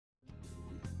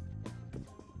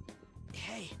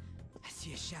Hey, I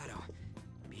see a shadow.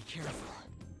 Be careful.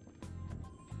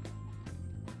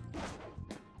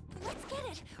 Let's get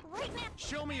it right now.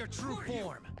 Show me your true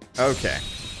form. Okay.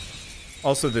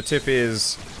 Also, the tip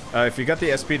is, if you got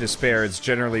the SP to spare, it's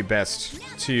generally best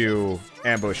to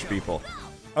ambush people.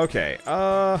 Okay,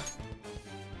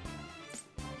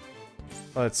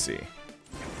 let's see.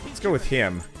 Let's go with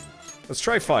him. Let's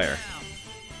try fire.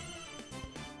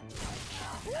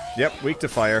 Yep, weak to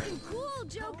fire. Cool,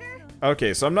 Joker.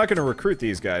 Okay, so I'm not going to recruit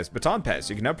these guys. Baton Pass.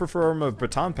 You can now perform a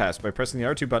Baton Pass by pressing the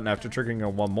R2 button after triggering a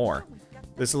one more.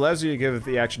 This allows you to give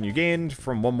the action you gained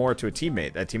from one more to a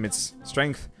teammate. That teammate's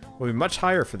strength will be much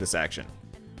higher for this action.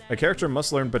 A character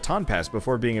must learn Baton Pass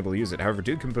before being able to use it. However,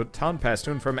 dude can Baton Pass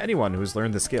to and from anyone who has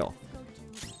learned the skill.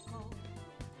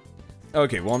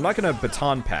 Okay, well, I'm not going to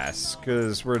Baton Pass,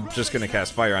 because we're just going to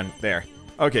cast fire on there.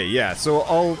 Okay, yeah, so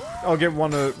I'll get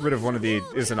rid of one of the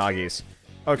Izanagis.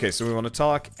 Okay, so we want to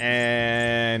talk,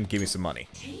 and give me some money.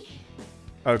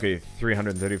 Okay,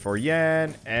 334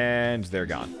 yen, and they're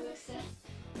gone.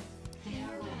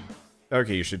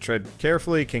 Okay, you should tread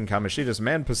carefully. King Kamoshida's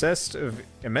man possessed of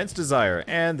immense desire,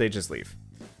 and they just leave.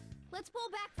 Let's pull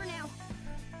back for now.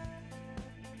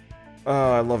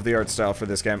 Oh, I love the art style for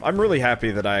this game. I'm really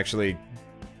happy that I actually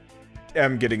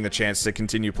am getting the chance to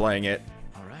continue playing it.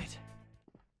 Alright.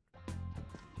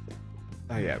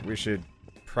 Oh yeah, we should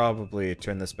probably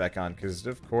turn this back on, because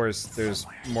of course there's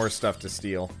more stuff to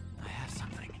steal. I have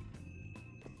something.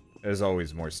 There's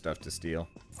always more stuff to steal.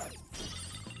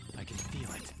 I can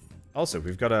feel it. Also,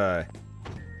 we've got a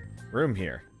room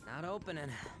here. Not opening.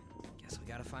 Guess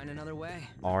we gotta find another way.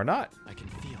 Or not. I can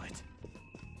feel it.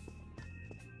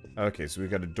 Okay, so we've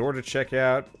got a door to check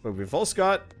out, but we've also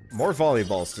got more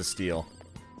volleyballs to steal.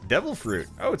 Devil fruit.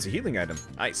 Oh, it's a healing item.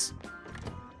 Nice.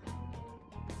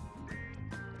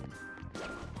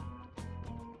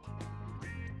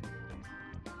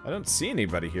 I don't see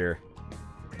anybody here.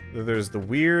 There's the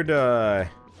weird,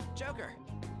 Joker.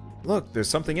 Look, there's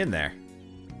something in there.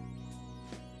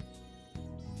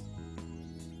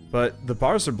 But the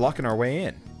bars are blocking our way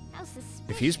in. How suspicious.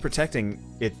 If he's protecting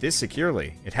it this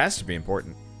securely, it has to be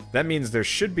important. That means there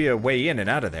should be a way in and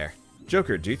out of there.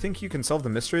 Joker, do you think you can solve the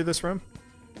mystery of this room?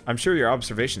 I'm sure your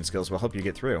observation skills will help you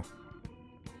get through.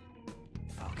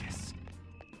 Focus.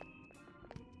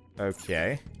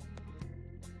 Okay.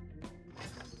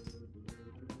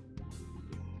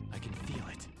 I can feel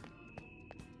it.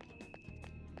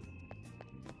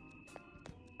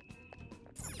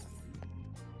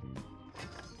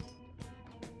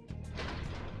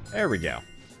 There we go.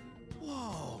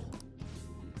 Whoa.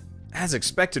 As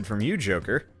expected from you,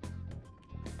 Joker.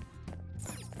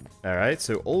 Alright,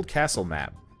 so old castle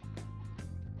map.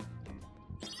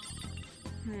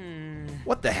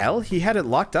 What the hell? He had it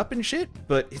locked up and shit?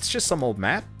 But it's just some old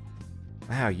map?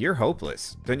 Wow, you're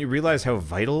hopeless. Don't you realize how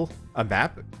vital a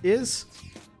map is?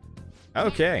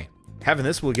 Okay. Having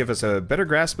this will give us a better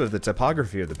grasp of the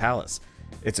topography of the palace.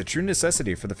 It's a true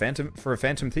necessity for a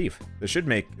phantom thief. This should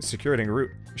make securing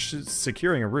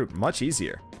a route much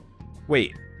easier.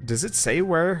 Wait, does it say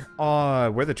where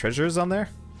the treasure is on there?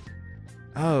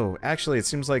 Oh, actually, it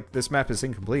seems like this map is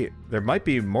incomplete. There might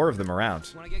be more of them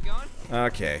around. Wanna get going?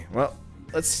 Okay, well,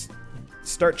 let's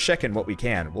start checking what we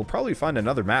can. We'll probably find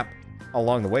another map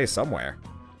along the way somewhere.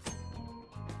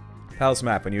 Palace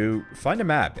map. When you find a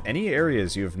map, any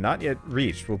areas you have not yet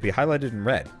reached will be highlighted in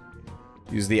red.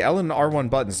 Use the L and R1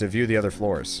 buttons to view the other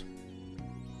floors.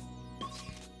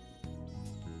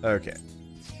 Okay.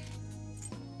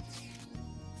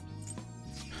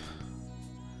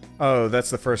 Oh, that's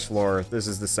the first floor. This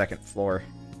is the second floor.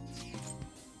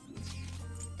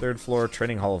 Third floor,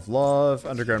 Training Hall of Love,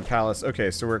 Underground Palace.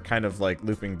 Okay, so we're kind of like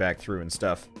looping back through and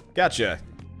stuff. Gotcha.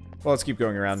 Well, let's keep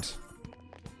going around.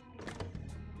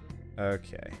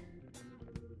 Okay.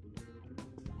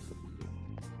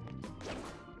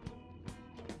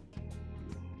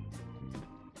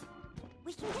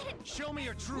 We can get it. Show me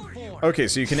your true form. Okay,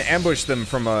 so you can ambush them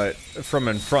from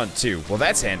in front too. Well,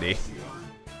 that's handy.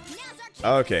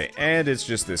 Okay, and it's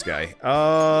just this guy.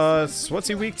 So what's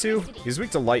he weak to? He's weak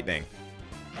to lightning.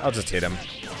 I'll just hit him.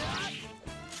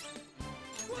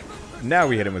 Now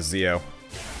we hit him with Zeo.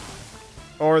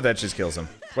 Or that just kills him.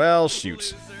 Well,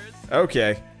 shoot.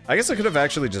 Okay. I guess I could have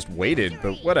actually just waited,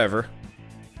 but whatever.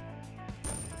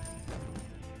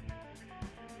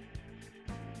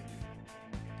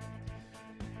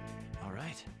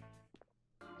 Alright.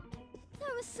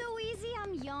 That was so easy,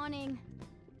 I'm yawning.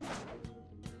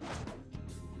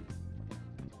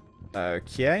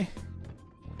 Okay.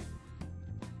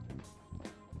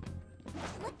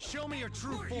 Show me your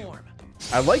true form.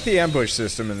 I like the ambush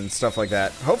system and stuff like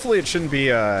that. Hopefully it shouldn't be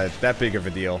that big of a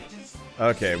deal.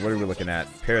 Okay, what are we looking at?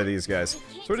 Pair of these guys. So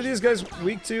what are these guys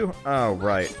weak to? Oh,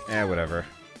 right. Eh, whatever.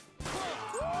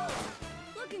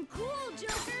 Looking cool,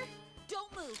 Joker.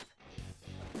 Don't move.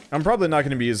 I'm probably not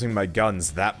going to be using my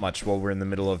guns that much while we're in the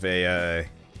middle of a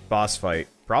boss fight.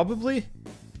 Probably?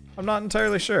 I'm not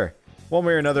entirely sure. One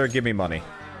way or another, give me money.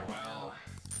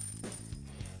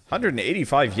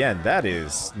 185 yen, that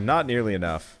is not nearly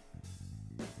enough.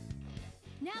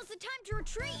 Now's the time to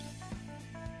retreat.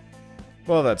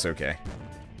 Well, that's okay.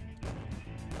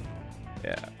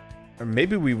 Yeah. Or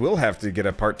maybe we will have to get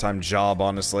a part-time job,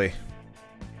 honestly.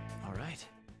 All right.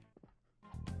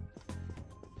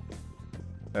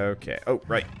 Okay. Oh,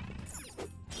 right.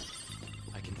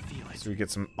 I can feel it. So we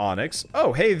get some onyx.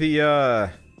 Oh, hey,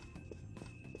 the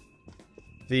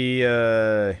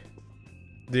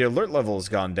alert level has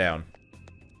gone down.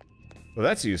 Well,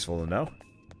 that's useful to know.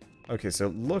 Okay, so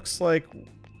it looks like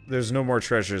there's no more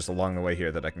treasures along the way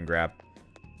here that I can grab.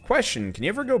 Question, can you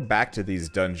ever go back to these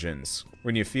dungeons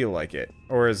when you feel like it?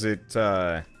 Or is it,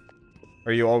 are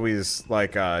you always,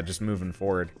 like, just moving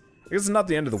forward? I guess it's not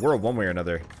the end of the world one way or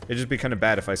another. It'd just be kind of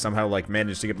bad if I somehow, like,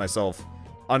 managed to get myself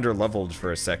under-leveled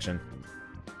for a section.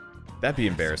 That'd be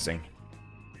embarrassing.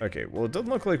 Okay, well, it doesn't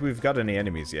look like we've got any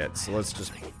enemies yet, so let's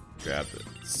just grab the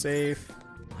safe.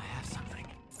 I have something.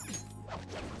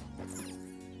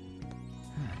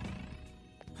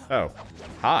 Oh,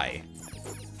 hi.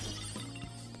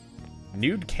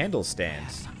 Nude candle I have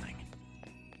stand. something.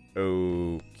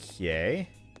 Okay.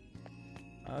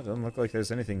 Doesn't look like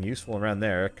there's anything useful around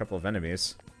there. A couple of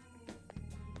enemies.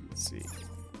 Let's see.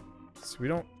 So we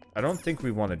don't... I don't think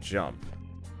we want to jump.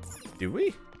 Do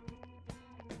we?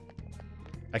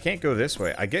 I can't go this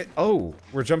way. I get... Oh!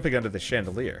 We're jumping under the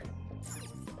chandelier.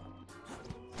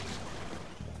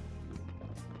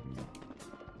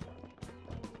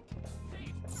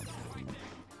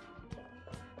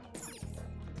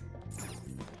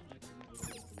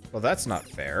 Well, that's not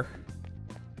fair.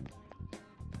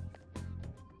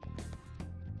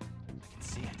 I can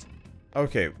see it.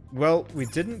 Okay, well, we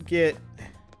didn't get...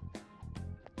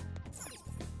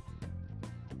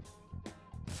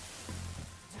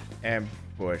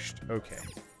 ambushed. Okay.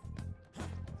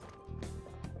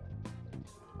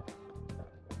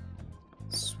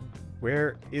 So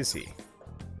where is he?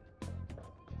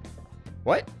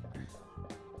 What?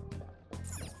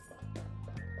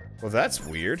 Well, that's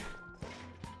weird.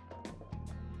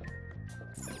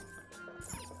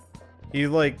 He,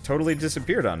 like, totally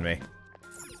disappeared on me.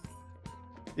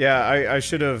 Yeah, I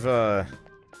should have, I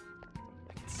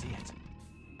can see it.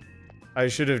 I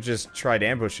should have just tried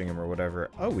ambushing him or whatever.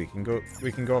 Oh, we can go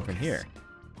up in here.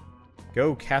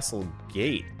 Go Castle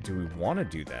Gate. Do we want to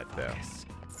do that, though? Yes.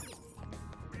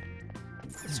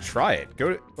 Let's try it.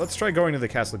 Let's try going to the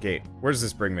Castle Gate. Where does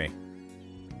this bring me?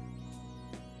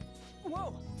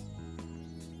 Whoa.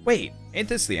 Wait, ain't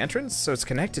this the entrance? So it's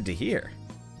connected to here.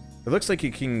 It looks like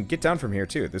you can get down from here,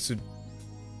 too. This would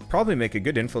probably make a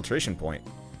good infiltration point.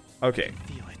 Okay.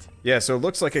 Feel it. Yeah, so it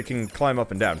looks like I can climb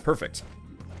up and down. Perfect.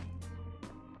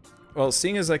 Well,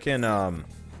 seeing as I can,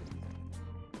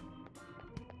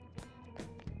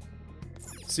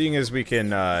 seeing as we can,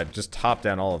 just hop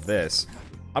down all of this,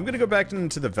 I'm gonna go back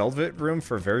into the Velvet Room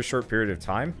for a very short period of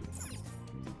time.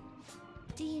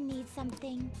 Do you need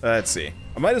something? Let's see.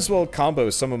 I might as well combo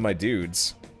some of my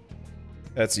dudes.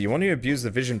 Let's see. You want to abuse the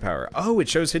vision power. Oh, it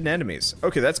shows hidden enemies.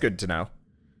 Okay, that's good to know.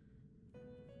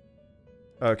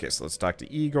 Okay, so let's talk to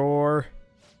Igor.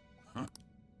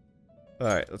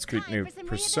 Alright, let's create new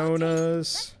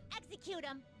personas. Execute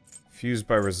 'em. Fused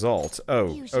by result.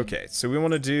 Oh, Fusion. okay. So we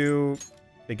want to do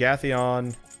the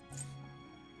Gathion.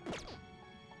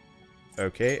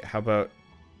 Okay, how about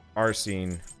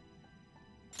Arsene?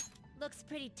 Looks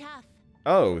pretty tough.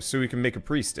 Oh, so we can make a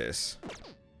priestess.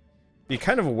 Be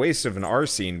kind of a waste of an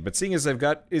Arsene, but seeing as I've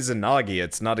got Izanagi,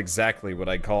 it's not exactly what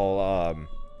I call,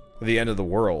 the end of the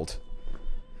world.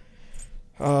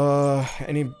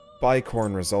 Any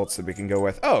bicorn results that we can go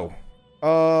with? Oh!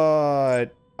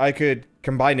 I could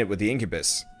combine it with the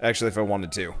Incubus, actually, if I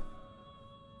wanted to.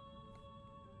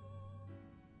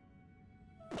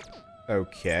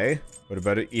 Okay. What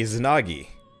about Izanagi?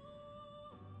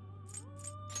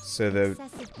 So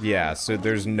yeah, so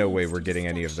there's no way we're getting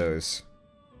any of those.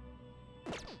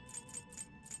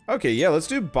 Okay, yeah, let's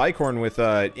do bicorn with,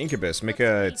 Incubus. Make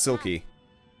a Silky.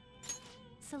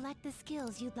 Select the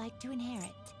skills you'd like to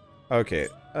inherit. Okay,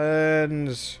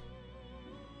 and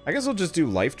I guess I'll just do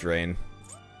Life Drain.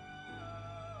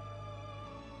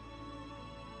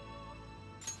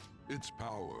 Its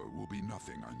power will be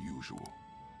nothing unusual.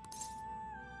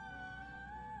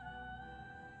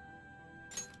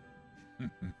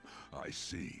 I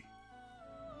see.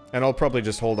 And I'll probably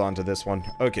just hold on to this one.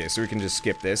 Okay, so we can just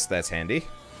skip this. That's handy.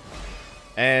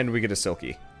 And we get a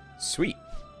Silky. Sweet.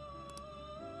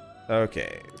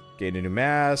 Okay. Gain a new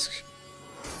mask.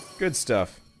 Good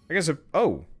stuff. I guess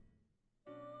oh.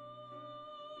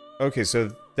 Okay, so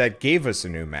that gave us a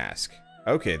new mask.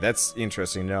 Okay, that's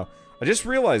interesting to know. I just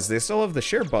realized they still have the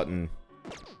share button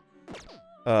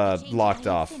locked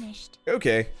off.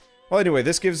 Okay. Well, anyway,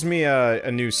 this gives me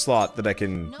a new slot that I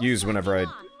can use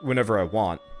whenever I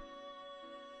want.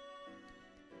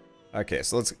 Okay,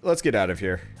 so let's get out of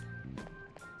here.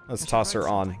 Let's toss her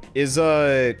on.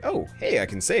 Oh, hey, I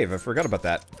can save. I forgot about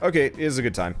that. Okay, it is a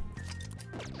good time.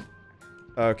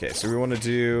 Okay, so we want to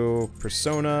do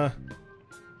Persona,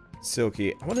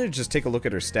 Silky. I wanted to just take a look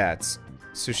at her stats.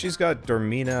 So she's got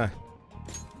Dormina.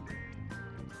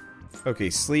 Okay,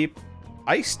 sleep.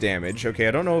 Ice damage. Okay,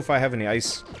 I don't know if I have any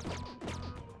ice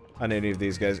on any of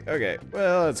these guys. Okay,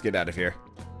 well, let's get out of here.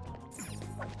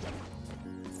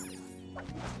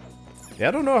 Yeah,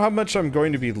 I don't know how much I'm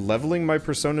going to be leveling my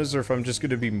personas or if I'm just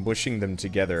going to be mushing them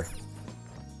together.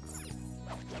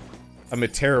 I'm a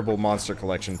terrible monster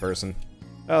collection person.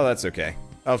 Oh, that's okay.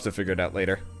 I'll have to figure it out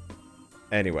later.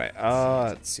 Anyway,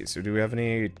 let's see. So do we have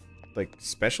any, like,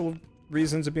 special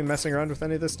reasons to be messing around with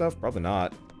any of this stuff? Probably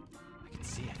not. I can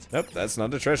see it. Nope, that's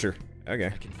not a treasure. Okay.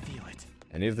 I can feel it.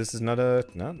 Any of this is not a...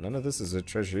 No, none of this is a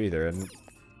treasure either. And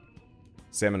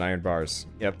salmon iron bars.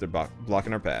 Yep, they're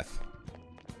blocking our path.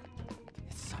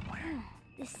 It's somewhere.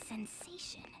 This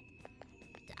sensation.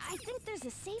 I think there's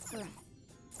a safe room.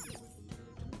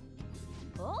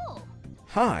 Oh.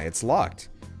 Huh, it's locked.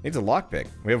 Needs a lockpick.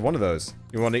 We have one of those.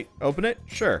 You want to open it?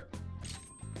 Sure.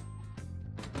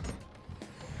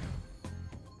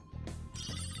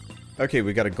 Okay,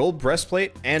 we got a gold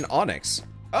breastplate and onyx.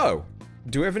 Oh,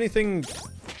 do we have anything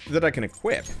that I can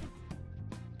equip?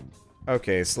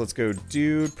 Okay, so let's go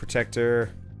dude, protector.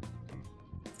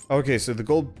 Okay, so the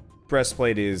gold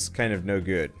breastplate is kind of no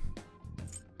good.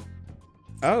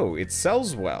 Oh, it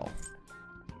sells well.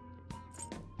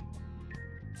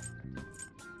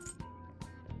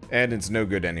 And it's no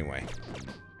good anyway.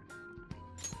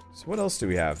 So what else do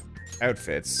we have?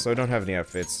 Outfits. So I don't have any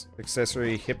outfits.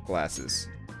 Accessory, hip glasses.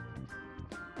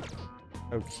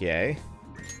 Okay.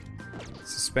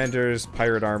 Suspenders,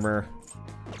 pirate armor.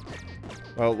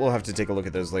 Well, we'll have to take a look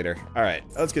at those later. Alright,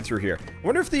 let's get through here. I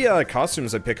wonder if the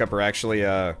costumes I pick up are actually,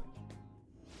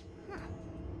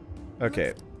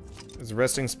 Okay. There's a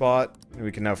resting spot.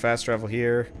 We can now fast travel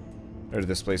here. Go to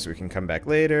this place so we can come back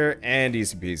later. And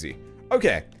easy peasy.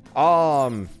 Okay.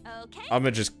 I'm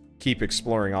gonna just keep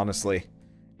exploring, honestly.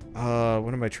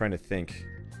 What am I trying to think?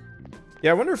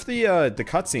 Yeah, I wonder if the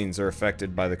cutscenes are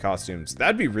affected by the costumes.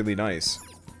 That'd be really nice.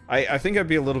 I think I'd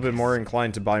be a little bit more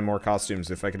inclined to buy more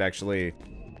costumes if I could actually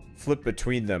flip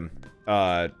between them. Oh,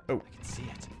 I can see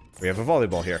it. we have a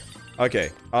volleyball here.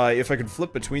 Okay, if I could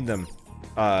flip between them,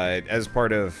 as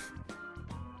part of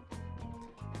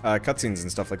cutscenes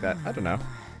and stuff like that. I don't know.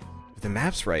 If the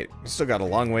map's right, we still got a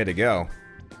long way to go.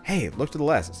 Hey, look to the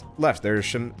left. There's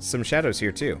some shadows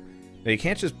here too. Now you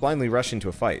can't just blindly rush into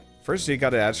a fight. First you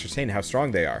gotta ascertain how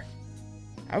strong they are.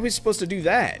 How are we supposed to do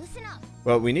that? Listen up.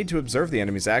 Well, we need to observe the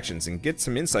enemy's actions and get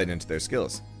some insight into their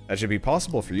skills. That should be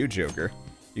possible for you, Joker.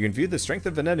 You can view the strength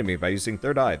of an enemy by using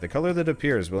Third Eye. The color that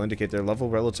appears will indicate their level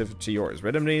relative to yours.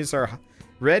 Red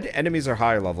enemies are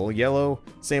higher level, yellow,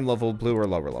 same level, blue or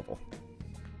lower level.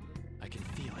 I can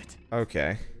feel it.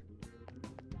 Okay.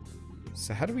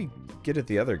 So how do we get at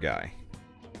the other guy?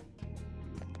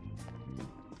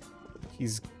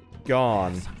 He's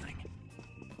gone. Something.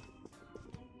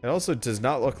 It also does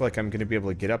not look like I'm going to be able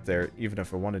to get up there, even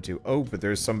if I wanted to. Oh, but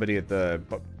there's somebody at the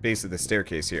base of the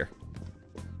staircase here.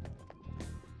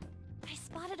 I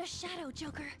spotted a shadow,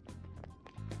 Joker.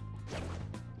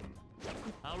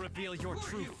 I'll reveal your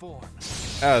true form.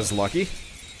 That was lucky.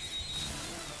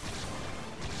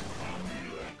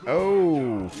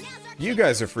 Oh, you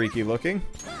guys are freaky looking.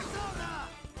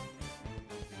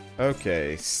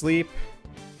 Okay, sleep.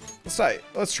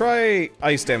 Let's try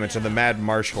ice damage on the Mad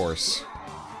Marsh Horse.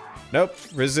 Nope,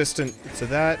 resistant to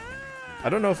that. I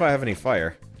don't know if I have any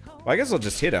fire. Well, I guess I'll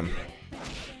just hit him.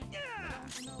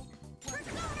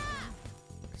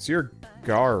 So you're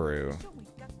Garu.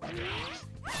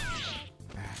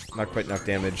 Not quite enough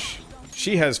damage.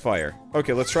 She has fire.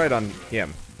 Okay, let's try it on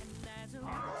him.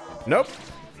 Nope.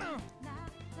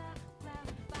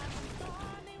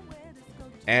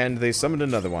 And they summoned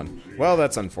another one. Well,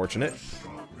 that's unfortunate.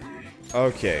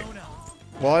 Okay.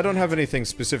 Well, I don't have anything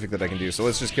specific that I can do, so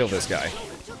let's just kill this guy.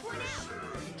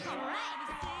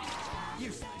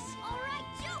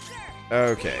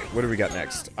 Okay, what do we got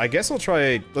next? I guess let's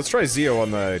try Zio on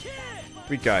the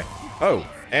weak guy. Oh,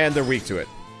 And they're weak to it.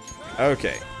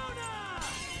 Okay.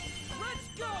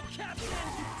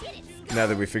 Now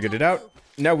that we figured it out.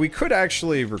 Now, we could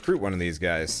actually recruit one of these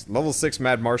guys. Level 6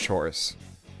 Mad Marsh Horse.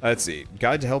 Let's see.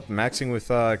 Guide to help maxing with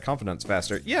confidence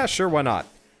faster. Yeah, sure, why not?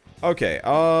 Okay,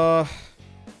 let's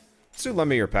do lend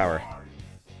me your power.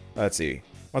 Let's see.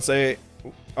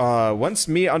 Once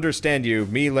me understand you,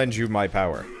 me lend you my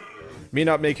power. Me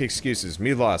not make excuses.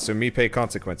 Me lost, so me pay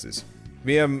consequences.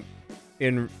 Me am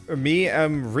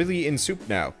really in soup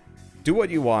now. Do what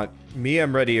you want. Me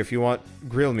am ready if you want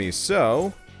grill me,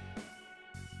 so...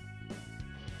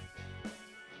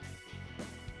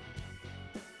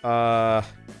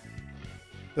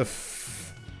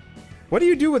 What do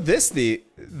you do with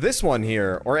this one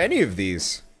here, or any of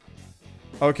these?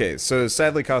 Okay, so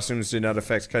sadly costumes do not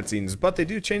affect cutscenes, but they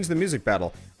do change the music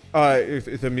battle.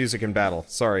 The music in battle.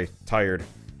 Sorry, tired.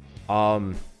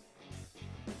 Okay,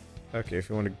 if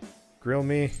you want to grill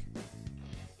me.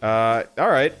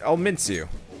 Alright, I'll mince you.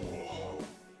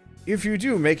 If you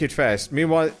do, make it fast. Me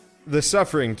want the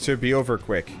suffering to be over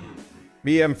quick.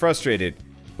 Me am frustrated,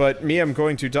 but me am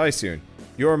going to die soon.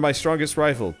 You are my strongest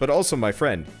rival, but also my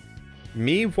friend.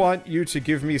 Me want you to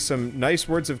give me some nice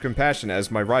words of compassion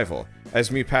as my rival, as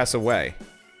me pass away.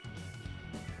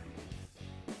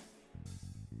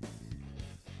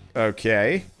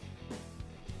 Okay.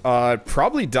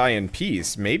 Probably die in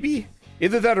peace, maybe?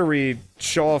 Either that or we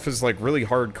show off as, like, really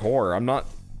hardcore. I'm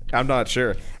not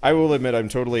sure. I will admit I'm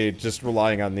totally just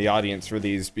relying on the audience for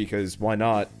these, because why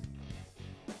not?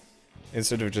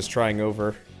 Instead of just trying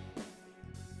over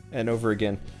and over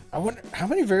again. I wonder how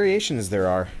many variations there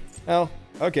are. Well,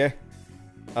 okay.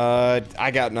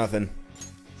 I got nothing.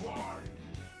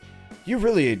 You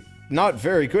really not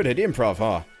very good at improv,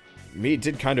 huh? Me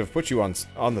did kind of put you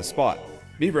on the spot.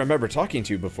 Me remember talking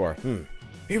to you before.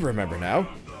 Me remember now.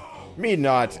 Me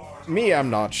am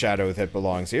not shadow that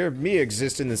belongs here. Me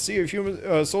exist in the sea of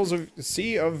human souls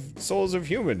of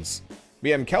humans.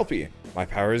 Me am Kelpie. My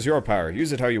power is your power.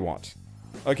 Use it how you want.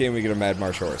 Okay, and we get a Mad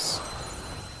Marsh Horse.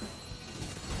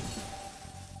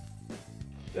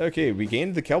 Okay, we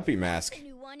gained the Kelpie mask.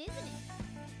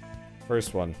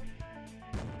 First one.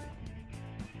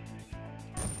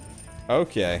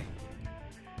 Okay.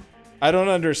 I don't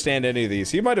understand any of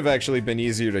these. He might have actually been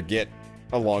easier to get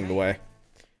along the way.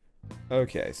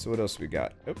 Okay, so what else we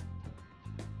got? Oh.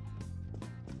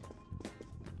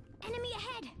 Enemy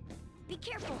ahead. Be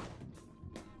careful.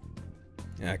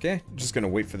 Okay, just gonna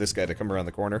wait for this guy to come around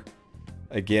the corner.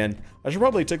 Again. I should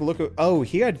probably take a look at... Oh,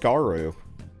 he had Garu.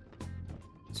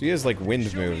 So he has, like,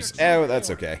 wind moves. Oh, that's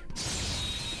okay.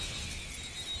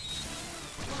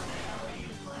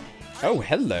 Oh,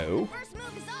 hello.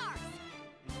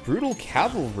 Brutal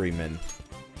cavalryman.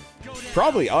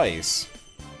 Probably ice.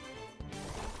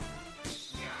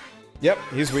 Yep,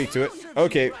 he's weak to it.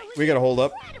 Okay, we gotta hold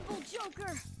up.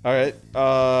 Alright,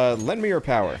 lend me your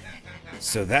power.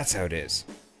 So that's how it is.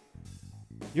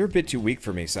 You're a bit too weak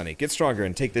for me, Sonny. Get stronger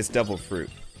and take this devil fruit.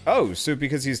 Oh, so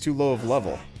because he's too low of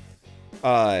level.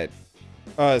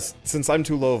 Since I'm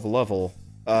too low of a level,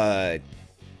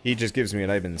 he just gives me an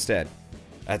item instead.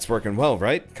 That's working well,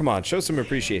 right? Come on, show some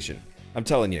appreciation. I'm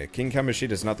telling you, King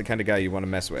Kamoshida's not the kind of guy you want to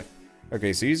mess with.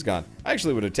 Okay, so he's gone. I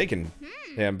actually would have taken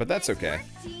him, but that's okay.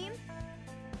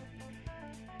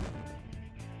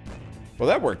 Well,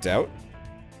 that worked out.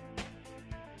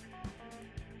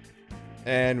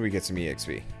 And we get some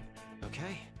EXP.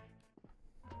 Okay.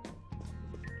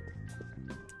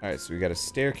 Alright, so we got a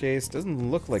staircase.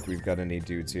 Doesn't look like we've got any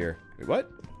dudes here. Wait,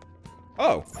 what?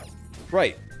 Oh,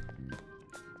 right.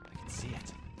 I can see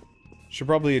it. Should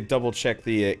probably double check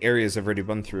the areas I've already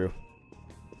run through.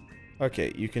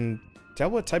 Okay, you can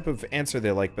tell what type of answer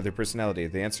they like by their personality.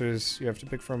 The answers you have to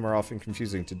pick from are often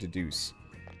confusing to deduce.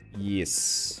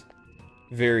 Yes.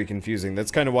 Very confusing.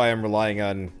 That's kind of why I'm relying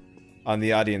on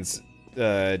the audience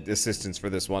assistance for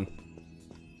this one.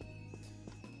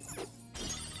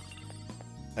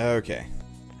 Okay.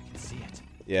 I can see it.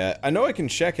 Yeah, I know I can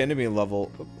check enemy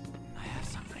level I have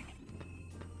something.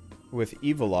 with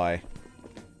Evil Eye.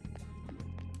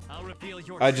 I'll reveal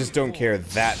your I just true don't form. care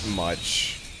that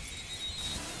much.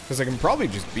 Because I can probably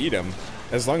just beat him,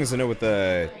 as long as I know what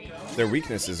their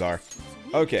weaknesses are.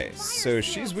 Okay, so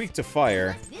she's weak to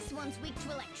fire. This one's weak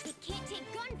to electricity. It can't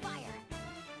take gunfire.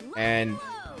 And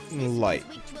This light.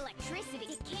 one's weak to electricity.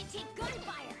 It can't take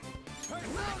gunfire.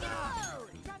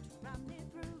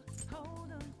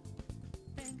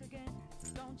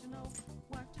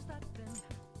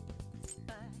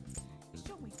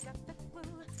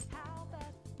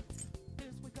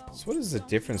 So what is the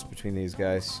difference between these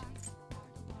guys?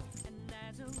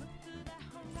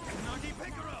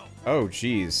 Oh,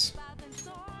 jeez.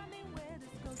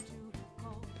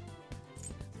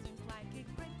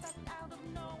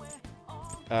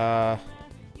 I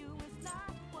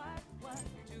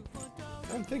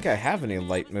don't think I have any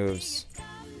light moves.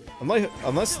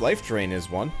 Unless Life Drain is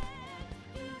one.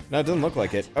 No, it doesn't look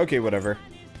like it. Okay, whatever.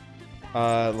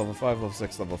 Level 5, level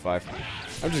 6, level 5.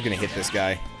 I'm just gonna hit this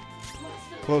guy.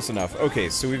 Close enough. Okay,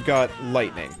 so we've got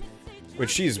Lightning, which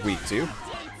she's weak to.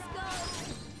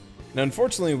 Now,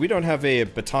 unfortunately, we don't have a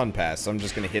baton pass, so I'm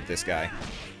just gonna hit this guy.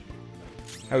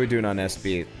 How are we doing on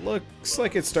SB? Looks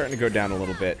like it's starting to go down a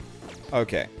little bit.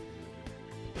 Okay.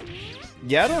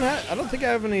 Yeah, I don't think I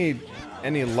have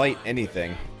any light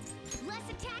anything.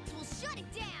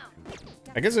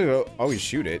 I guess I'll always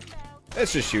shoot it.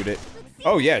 Let's just shoot it.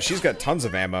 Oh yeah, she's got tons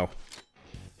of ammo.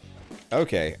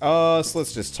 Okay, so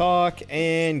let's just talk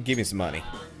and give me some money.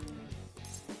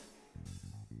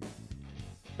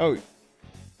 Oh,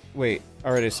 wait.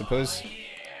 Alright, I suppose.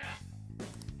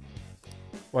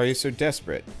 Why are you so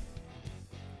desperate?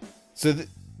 So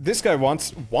this guy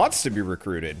wants to be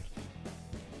recruited.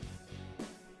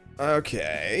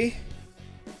 Okay.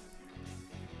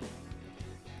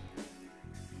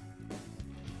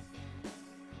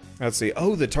 Let's see.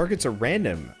 Oh, the targets are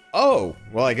random. Oh,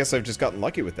 well, I guess I've just gotten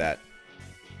lucky with that.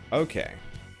 Okay.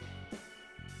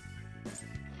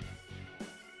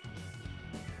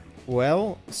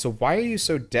 Well, so why are you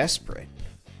so desperate?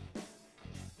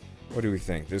 What do we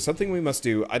think? There's something we must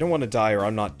do. I don't want to die or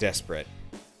I'm not desperate.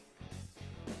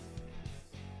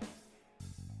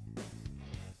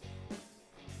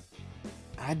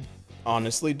 I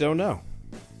honestly don't know.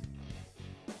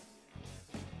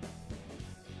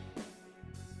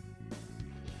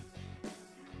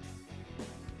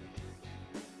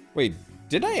 Wait,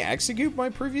 did I execute my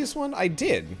previous one? I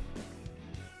did.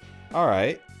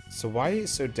 Alright, so why are you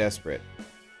so desperate?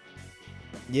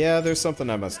 Yeah, there's something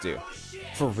I must do.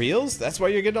 For reals? That's why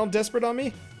you're getting all desperate on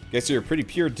me? Guess you're a pretty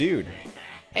pure dude.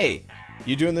 Hey,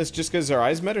 you doing this just because our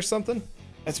eyes met or something?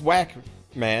 That's whack,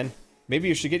 man. Maybe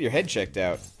you should get your head checked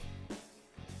out.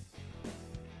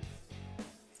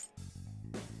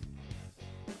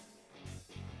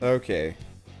 Okay.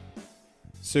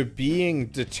 So being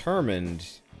determined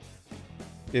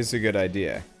is a good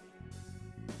idea.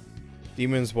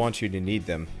 Demons want you to need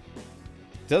them.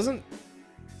 Doesn't...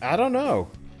 I don't know.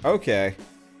 Okay.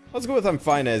 Let's go with I'm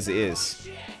fine as is.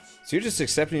 So you're just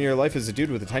accepting your life as a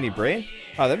dude with a tiny brain?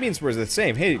 Oh, that means we're the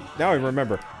same. Hey, now I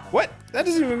remember. What? That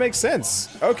doesn't even make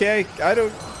sense. Okay,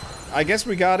 I guess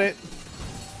we got it.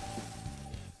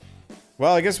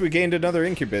 Well, I guess we gained another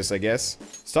incubus, I guess.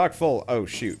 Stock full. Oh,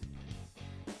 shoot.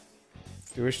 Do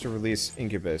you wish to release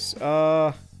incubus? Do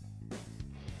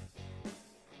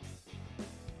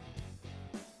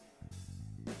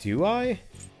I?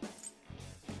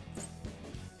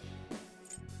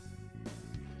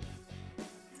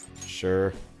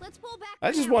 Sure.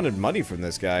 I just wanted money from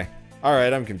this guy.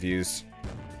 Alright, I'm confused.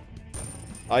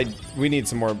 We need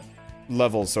some more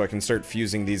levels so I can start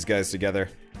fusing these guys together.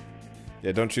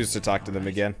 Yeah, don't choose to talk to them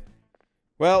again.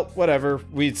 Well, whatever.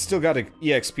 We still got an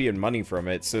EXP and money from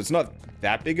it, so it's not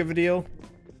that big of a deal.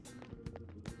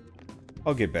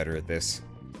 I'll get better at this.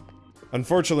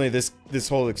 Unfortunately, this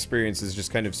whole experience is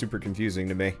just kind of super confusing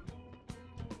to me.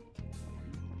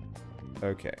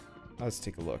 Okay, let's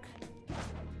take a look.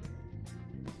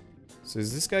 So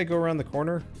does this guy go around the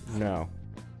corner? No.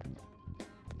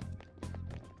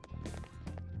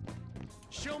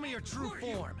 Show me your true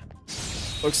form.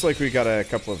 Looks like we got a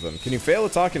couple of them. Can you fail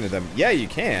at talking to them? Yeah, you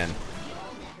can.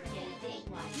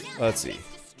 Let's see.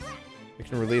 We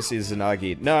can release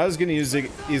Izanagi. No, I was gonna use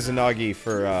Izanagi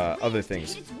for other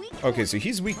things. Okay, so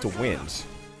he's weak to wind.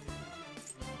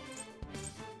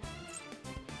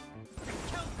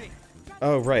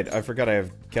 Oh, right. I forgot I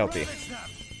have Kelpie.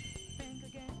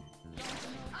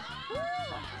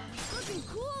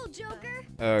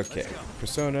 Okay.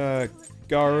 Persona,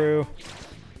 Garu.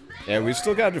 Yeah, we've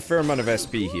still got a fair amount of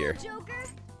SP here.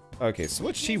 Okay, so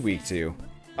what's she weak to?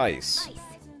 Ice.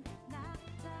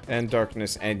 And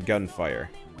darkness and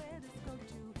gunfire.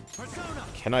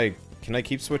 Can I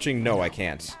keep switching? No, I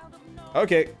can't.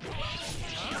 Okay.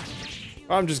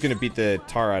 I'm just gonna beat the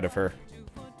tar out of her.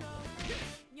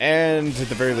 And at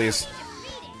the very least,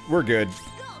 we're good.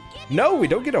 No, we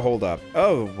don't get a hold up.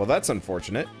 Oh, well that's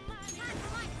unfortunate.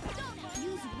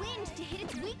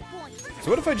 So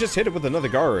what if I just hit it with another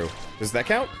Garu? Does that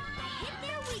count?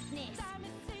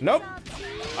 Nope.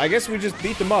 I guess we just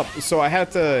beat them up, so I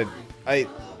have to... I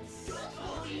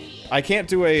can't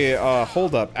do a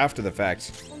hold up after the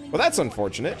fact. Well, that's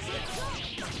unfortunate.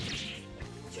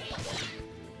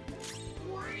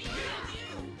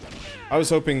 I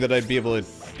was hoping that I'd be able to...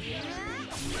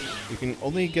 You can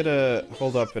only get a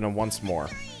hold up in a once more.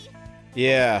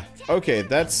 Yeah, okay,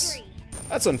 that's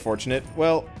unfortunate.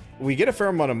 Well, we get a fair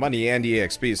amount of money and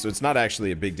EXP, so it's not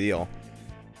actually a big deal.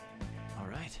 All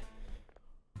right.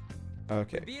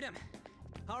 Okay. Beat him.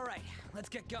 All right, let's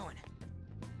get going.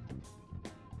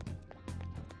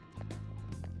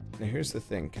 Now here's the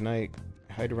thing. Can I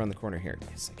hide around the corner here?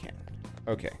 Yes, I can.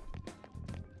 Okay.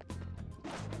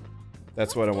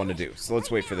 That's what I want to do. So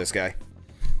let's wait for this guy.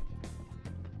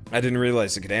 I didn't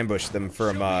realize I could ambush them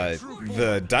from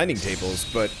the dining tables,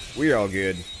 but we're all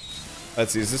good.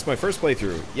 Let's see, is this my first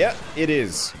playthrough? Yeah, it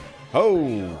is.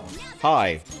 Oh,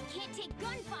 hi.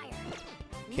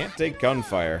 Can't take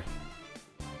gunfire.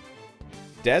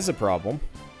 That's a problem.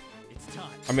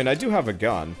 I mean, I do have a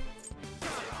gun.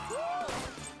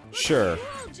 Sure.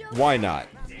 Why not?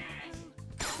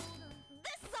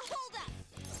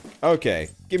 Okay,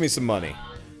 give me some money.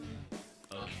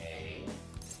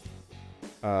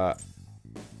 I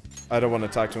don't want to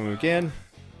talk to him again.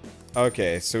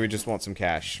 Okay, so we just want some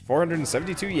cash.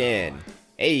 472 yen.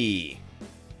 Hey.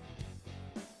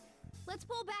 Let's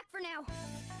pull back for now.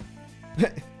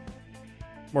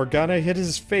 Morgana hit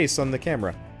his face on the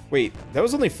camera. Wait, that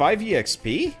was only 5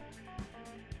 EXP?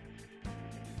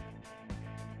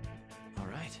 All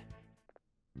right.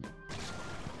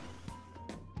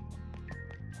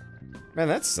 Man,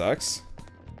 that sucks.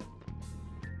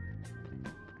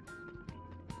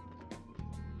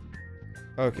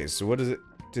 Okay, so what is it?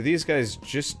 Do these guys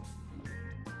just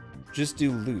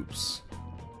do loops?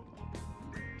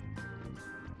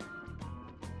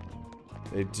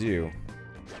 They do.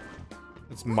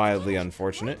 It's mildly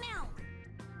unfortunate.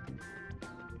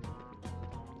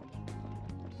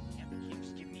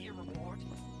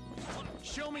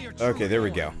 Okay, there we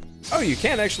go. Oh, you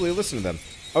can actually listen to them.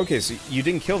 Okay, so you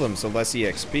didn't kill them, so less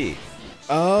EXP.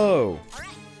 Oh.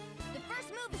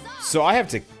 So I have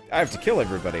to kill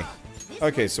everybody.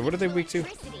 Okay, so what are they weak to?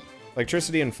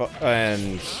 Electricity and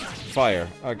fire.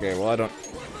 Okay, well I don't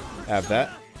have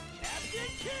that.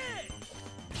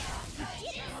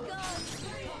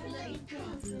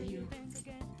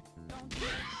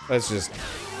 Let's just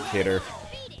hit her.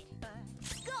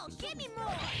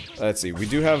 Let's see, we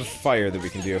do have fire that we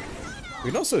can do. We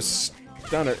can also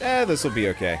stun her. This will be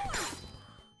okay.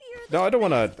 No, I don't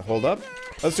want to hold up.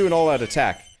 Let's do an all-out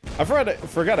attack. I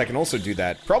forgot I can also do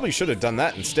that. Probably should have done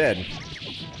that instead.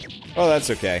 Oh, that's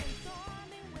okay.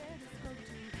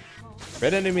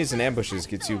 Red enemies and ambushes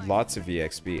gets you lots of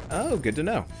EXP. Oh, good to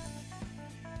know.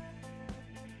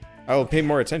 I will pay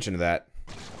more attention to that.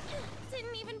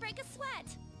 Didn't even break a sweat.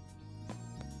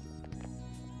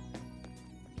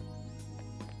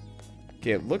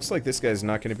 Okay, it looks like this guy's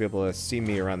not going to be able to see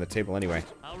me around the table anyway.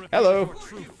 Hello.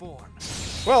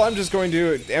 Well, I'm just going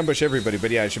to ambush everybody,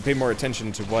 but yeah, I should pay more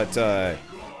attention to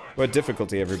what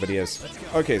difficulty everybody is.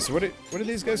 Okay, so what are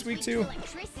these guys weak to?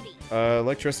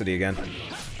 Electricity again.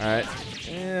 Alright.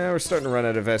 Yeah, we're starting to run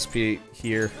out of SP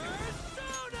here.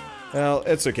 Well,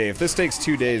 it's okay. If this takes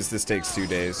 2 days, this takes 2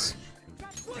 days.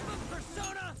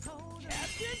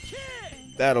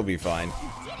 That'll be fine.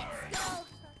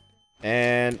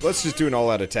 And let's just do an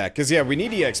all-out attack. Because, yeah, we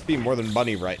need EXP more than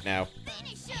money right now.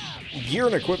 Gear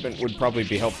and equipment would probably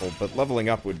be helpful, but leveling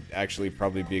up would actually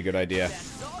probably be a good idea.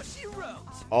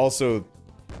 Also,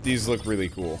 these look really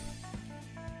cool.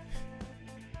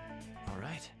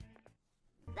 Alright.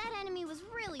 That enemy was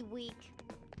really weak.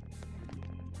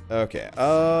 Okay,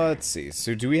 let's see.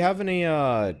 So do we have any,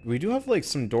 we do have, like,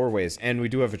 some doorways, and we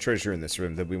do have a treasure in this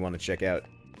room that we want to check out.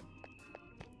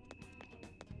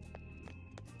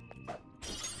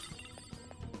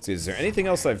 Let's see, is there anything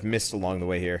else I've missed along the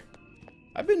way here?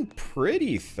 I've been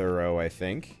pretty thorough, I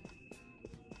think.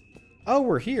 Oh,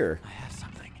 we're here. I have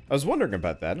something. I was wondering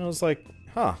about that, and I was like,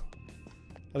 huh. How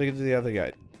do I get to the other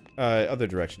guy? Other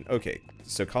direction. Okay,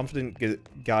 so Confident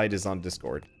Guide is on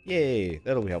Discord. Yay,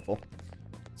 that'll be helpful.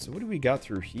 So what do we got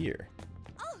through here?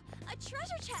 Oh, a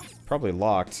treasure chest. Probably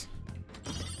locked.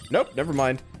 Nope, never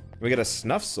mind. We got a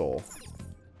snuff soul.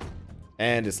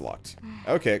 And it's locked.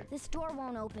 Okay. This door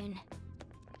won't open.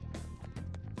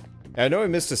 I know I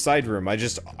missed a side room.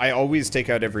 I always take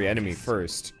out every enemy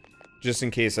first. Just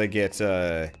in case I get, It's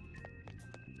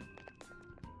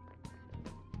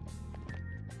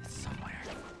somewhere.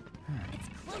 It's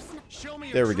close enough. Show me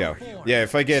your there we true go. form. Yeah,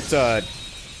 if I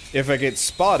get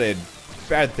spotted,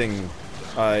 bad thing,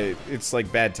 it's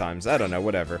like bad times. I don't know,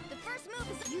 whatever. The first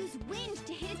move is use wind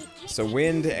to hit it. So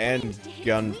wind and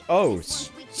gun, oh,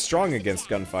 strong against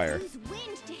gunfire. Use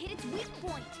wind to hit its weak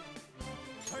point.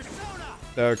 Persona!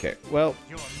 Okay, well,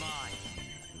 You're mine.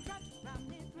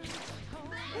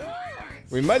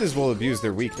 we might as well abuse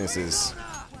their weaknesses.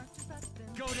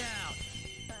 Go down.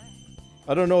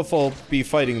 I don't know if I'll be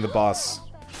fighting the boss,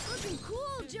 Looking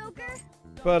cool, Joker.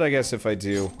 but I guess if I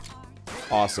do,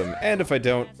 awesome. And if I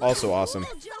don't, also awesome.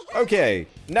 Okay,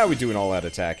 now we do an all-out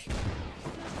attack.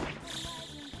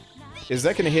 Is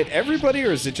that gonna hit everybody,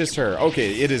 or is it just her?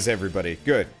 Okay, it is everybody.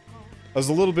 Good. I was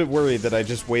a little bit worried that I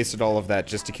just wasted all of that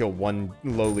just to kill one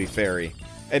lowly fairy.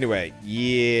 Anyway,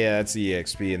 yeah, that's the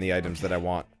EXP and the items that I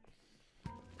want.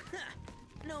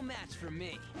 No match for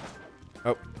me.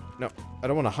 Oh, no, I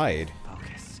don't want to hide.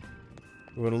 Focus.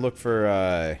 We want to look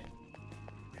for,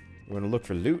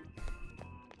 loot.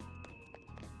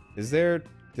 Is there...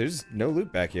 There's no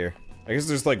loot back here. I guess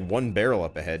there's like one barrel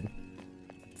up ahead.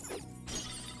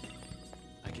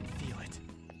 I can feel it.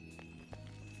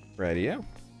 Radio.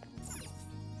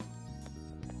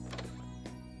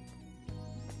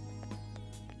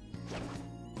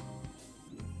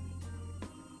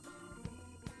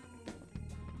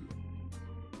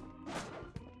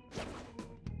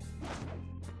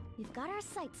 We've got our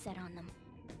sights set on them.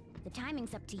 The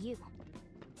timing's up to you.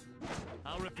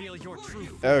 I'll reveal your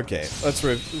truth. Okay, let's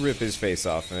rip his face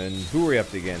off. And who are we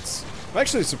up against? I'm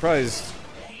actually surprised.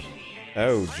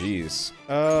 Oh, jeez.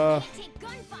 Take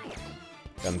gunfire.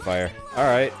 Gunfire.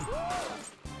 Alright.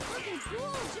 Looking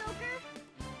cool, Joker.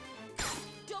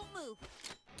 Don't move.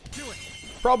 Do it.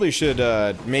 Probably should,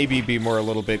 maybe be more a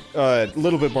little bit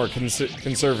more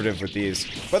conservative with these.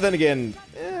 But then again,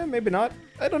 maybe not.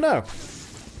 I don't know.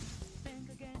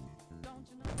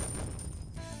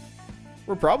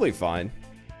 We're probably fine.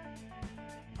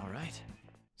 Alright.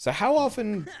 So how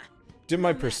often do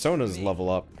my personas level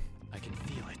up? I can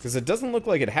feel it. Because it doesn't look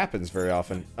like it happens very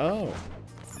often. Oh.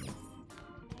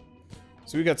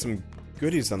 So we got some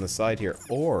goodies on the side here.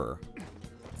 Or...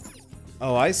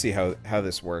 Oh, I see how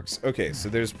this works. Okay, so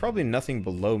there's probably nothing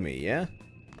below me, yeah?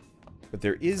 But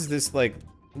there is this, like,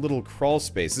 little crawl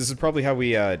space. This is probably how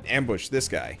we, ambush this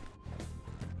guy.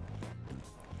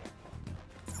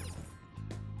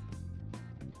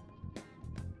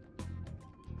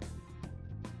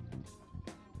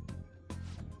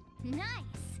 Nice.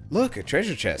 Look, a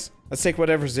treasure chest. Let's take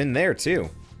whatever's in there, too.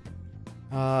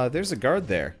 There's a guard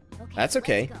there. That's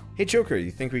okay. let's go. Hey, Joker,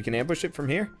 you think we can ambush it from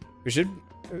here?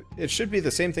 It should be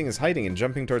the same thing as hiding and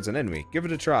jumping towards an enemy. Give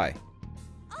it a try.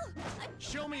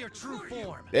 Show me your true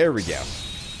form. There we go.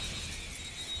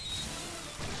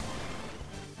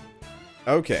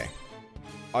 Okay.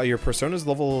 Your personas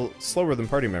level slower than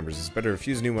party members. It's better to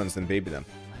fuse new ones than baby them.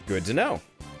 Good to know.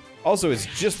 Also, it's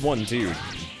just one dude.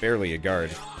 Barely a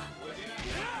guard.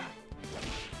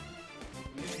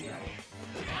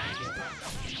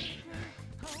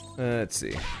 Let's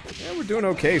see. Yeah, we're doing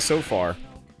okay so far.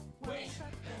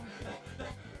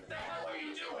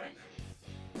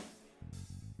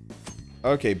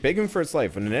 Okay, begging for its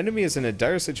life. When an enemy is in a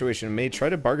dire situation, it may try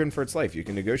to bargain for its life. You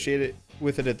can negotiate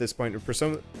with it at this point,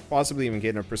 or possibly even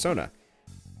gain a persona.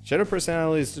 Shadow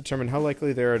personalities determine how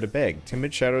likely they are to beg.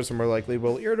 Timid shadows are more likely,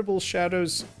 while irritable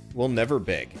shadows will never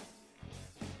beg.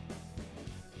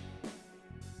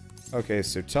 Okay,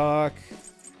 so talk.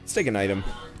 Let's take an item.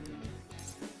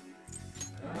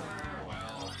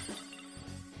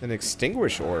 An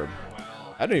extinguish orb.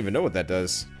 I don't even know what that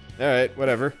does. Alright,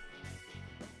 whatever.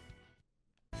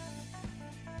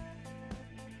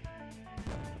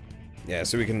 Yeah,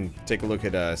 so we can take a look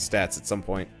at stats at some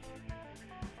point.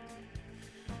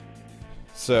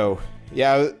 So,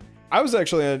 yeah, I was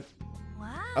actually...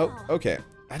 Wow. Oh, okay.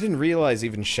 I didn't realize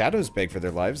even shadows beg for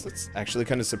their lives. That's actually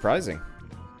kind of surprising.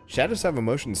 Shadows have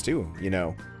emotions too, you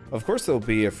know. Of course they'll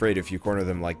be afraid if you corner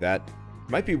them like that.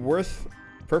 Might be worth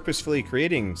purposefully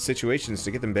creating situations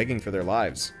to get them begging for their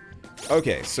lives.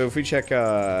 Okay, so if we check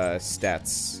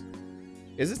stats.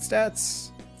 Is it stats?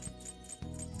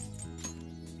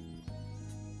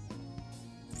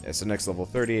 Yeah, so next level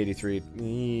 30, 83.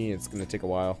 It's gonna take a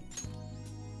while.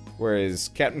 Whereas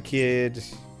Captain Kid...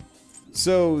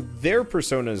 So their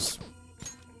personas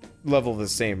level the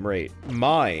same rate.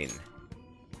 Mine,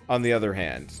 on the other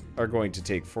hand, are going to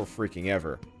take for freaking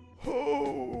ever.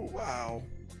 Oh, wow.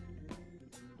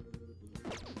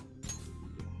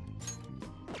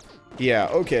 Yeah,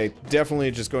 okay.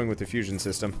 Definitely just going with the fusion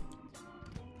system.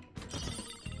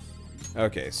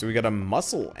 Okay, so we got a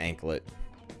muscle anklet.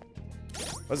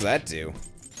 What does that do?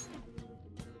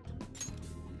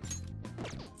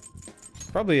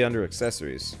 Probably under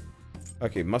accessories.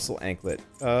 Okay, muscle anklet.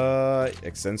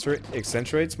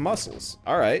 Accentuates muscles.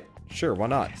 Alright, sure, why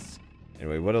not?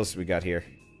 Anyway, what else we got here?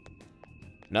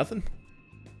 Nothing?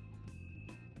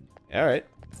 Alright.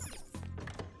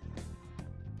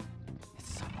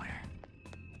 It's somewhere.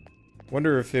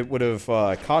 Wonder if it would have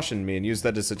cautioned me and used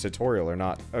that as a tutorial or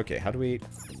not. Okay, how do we...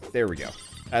 There we go.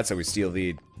 That's how we steal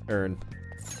the urn.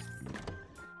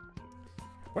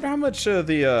 Wonder how much of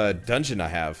the dungeon I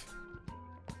have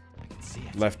I can see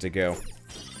it. left to go.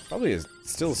 Probably is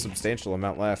still a substantial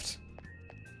amount left.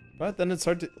 But then it's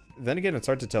hard to... Then again, it's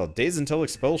hard to tell. Days until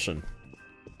expulsion.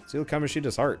 Seal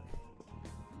Kamoshida's heart.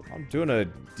 I'm doing a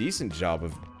decent job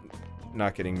of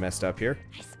not getting messed up here.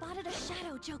 I spotted a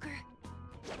shadow, Joker.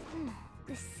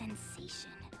 This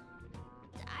sensation.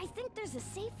 I think there's a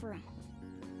safe room.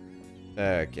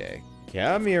 Okay.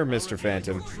 Come here, Mr.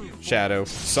 Phantom. Shadow.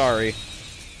 Sorry.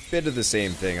 Bit of the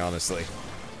same thing, honestly.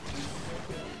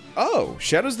 Oh!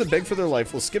 Shadows that beg for their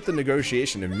life will skip the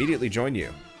negotiation and immediately join you.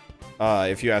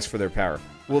 If you ask for their power.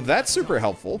 Well, that's super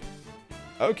helpful.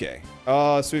 Okay.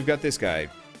 So we've got this guy.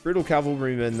 Brutal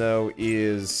Cavalryman, though,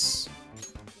 is...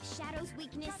 Shadow's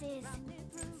weakness is...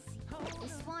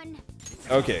 this one.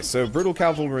 Okay, so Brutal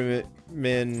Cavalryman...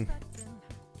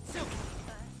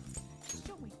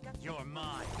 You're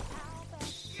mine.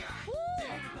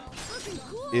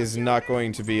 is not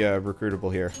going to be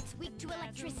recruitable here. It's weak to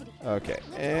electricity. Okay,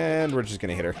 and we're just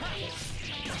gonna hit her.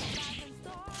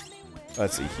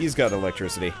 Let's see, he's got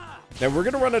electricity. Now we're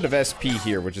gonna run out of SP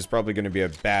here, which is probably gonna be a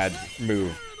bad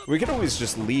move. We can always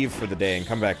just leave for the day and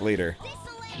come back later.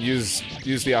 Use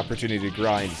the opportunity to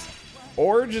grind.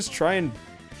 Or just try and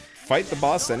fight the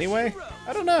boss anyway?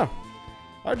 I don't know.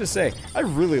 Hard to say. I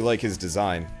really like his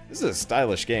design. This is a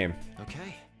stylish game.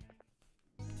 Okay.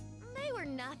 They were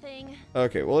nothing.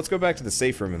 Okay, well let's go back to the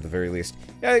safe room at the very least.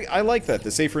 Yeah, I like that.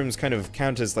 The safe rooms kind of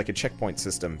count as like a checkpoint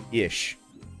system-ish.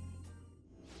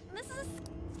 This is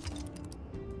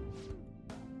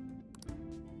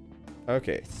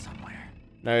Okay. Somewhere.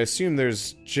 Now I assume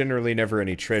there's generally never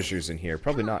any treasures in here.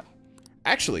 Probably not.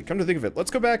 Actually, come to think of it,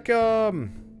 let's go back, have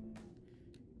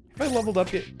I leveled up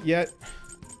yet?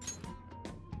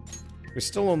 We're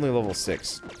still only level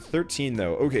 6. 13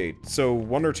 though. Okay, so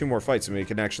 1 or 2 more fights and we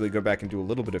can actually go back and do a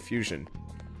little bit of fusion.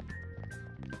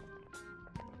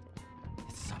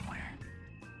 It's somewhere.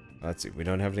 Let's see, we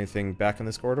don't have anything back in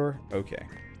this corridor? Okay.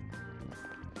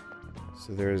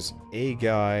 So there's a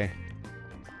guy.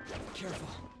 Careful.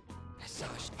 I saw a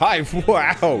Hi!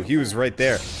 Wow! He was right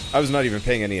there. I was not even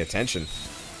paying any attention.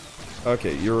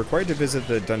 Okay, you're required to visit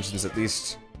the dungeons at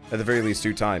the very least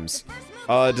 2 times.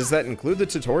 Does that include the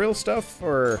tutorial stuff,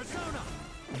 or...? Persona.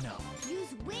 No.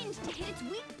 use wind to hit its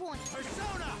weak point.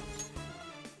 Persona.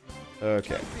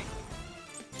 Okay.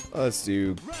 Let's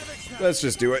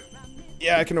just do it.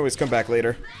 Yeah, I can always come back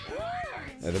later.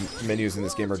 The menus in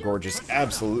this game are gorgeous.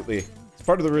 Absolutely. It's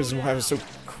part of the reason why I was so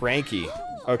cranky.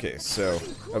 Okay, so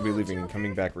I'll be leaving and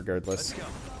coming back regardless.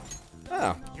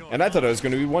 Oh, and I thought I was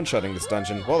going to be one-shotting this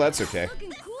dungeon. Well, that's okay.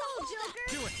 Looking cool,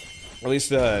 Joker. At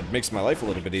least it makes my life a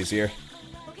little bit easier.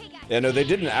 Okay, guys. Yeah, no, they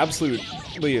did an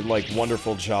absolutely, like,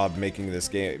 wonderful job making this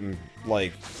game,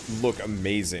 like, look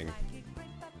amazing.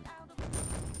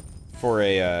 For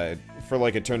a, for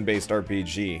like a turn-based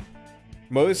RPG.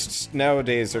 Most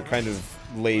nowadays are kind of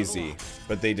lazy,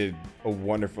 but they did a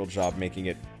wonderful job making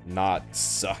it not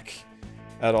suck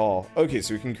at all. Okay,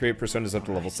 so we can create personas up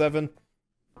to level 7.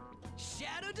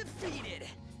 Shadow defeated.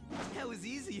 That was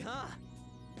easy, huh?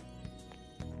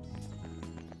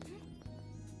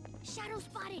 Shadow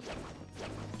spotted.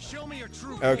 Show me your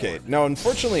true Okay, form. now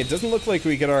unfortunately it doesn't look like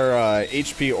we get our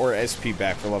HP or SP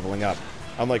back for leveling up,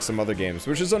 unlike some other games,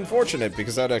 which is unfortunate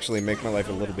because that would actually make my life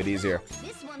a little bit easier.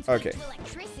 This one's Okay. weak to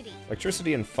electricity.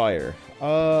 Electricity and fire.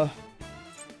 What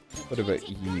about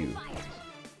you?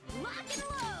 Lock and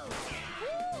load.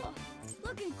 Cool.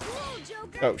 Looking cool,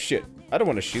 Joker. Oh shit, I don't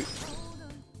want to shoot.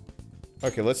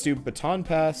 Okay, let's do baton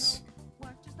pass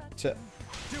to...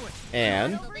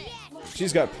 And Over yet.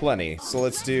 she's got plenty, so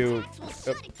let's do... We'll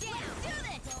shut it down.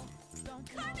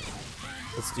 Do this.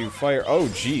 Let's do fire. Oh,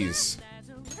 jeez.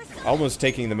 Almost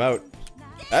taking them out.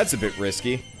 That's a bit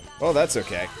risky. Well, that's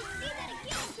okay.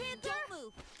 Don't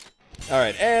move.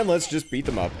 Alright, and let's just beat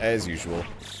them up, as usual.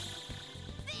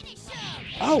 Finish him.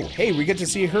 Oh, hey, we get to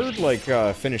see her, like,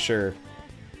 finisher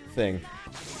thing.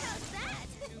 How's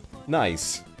that?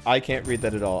 Nice. I can't read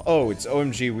that at all. Oh, it's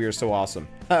OMG, we are so awesome.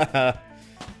 That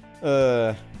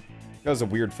was a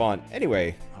weird font.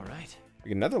 Anyway, All right. we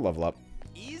get another level up.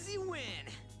 Easy win.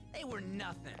 They were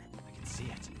nothing. I can see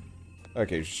it.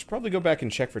 Okay, we should probably go back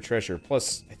and check for treasure.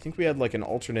 Plus, I think we had, like, an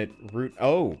alternate route.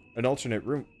 Oh, an alternate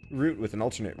route with an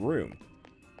alternate room.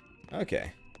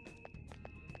 Okay.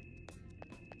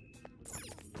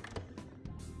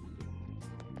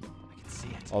 I can see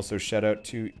it. Also, shout out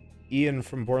to Ian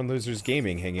from Born Losers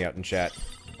Gaming hanging out in chat.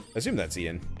 I assume that's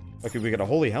Ian. Okay, we got a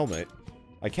holy helmet.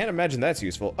 I can't imagine that's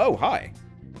useful. Oh, hi.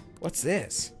 What's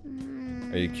this?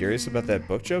 Are you curious about that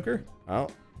book, Joker?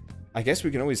 Well, I guess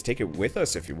we can always take it with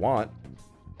us if you want.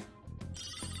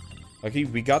 Okay,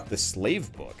 we got the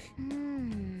slave book.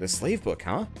 The slave book,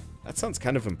 huh? That sounds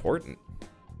kind of important.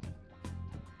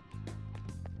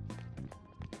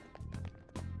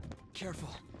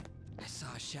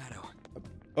 shadow.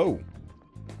 Oh.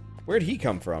 Where'd he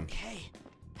come from? Hey,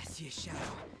 I see a shadow.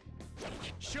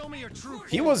 Show me your true.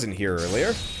 He wasn't here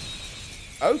earlier.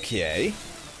 Okay.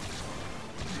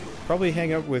 Probably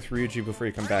hang out with Ryuji before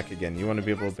you come back again. You want to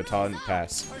be able to baton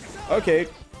pass. Okay,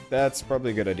 that's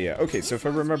probably a good idea. Okay, so if I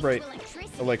remember right,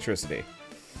 electricity.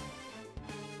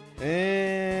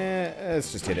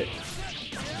 Let's just hit it.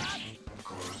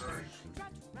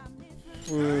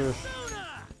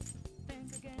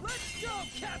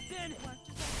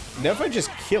 Now if I just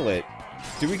kill it,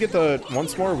 do we get the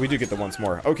once more? We do get the once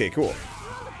more. Okay, cool.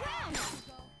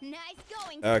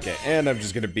 Okay, and I'm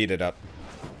just gonna beat it up.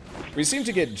 We seem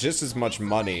to get just as much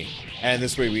money, and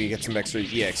this way we get some extra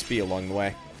EXP along the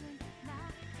way.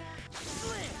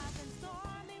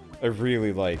 I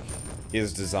really like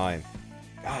his design.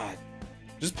 God,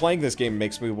 just playing this game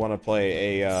makes me want to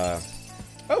play a,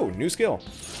 oh, new skill.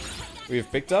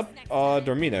 We've picked up,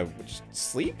 Dormina, which,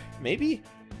 sleep, maybe?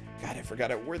 God, I forgot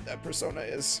what word that persona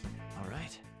is.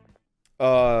 Alright.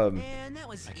 Man, that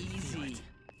was easy.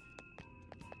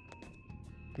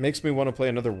 Makes me want to play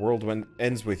another World When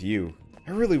Ends With You.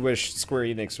 I really wish Square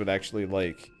Enix would actually,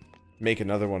 like, make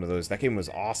another one of those. That game was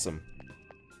awesome.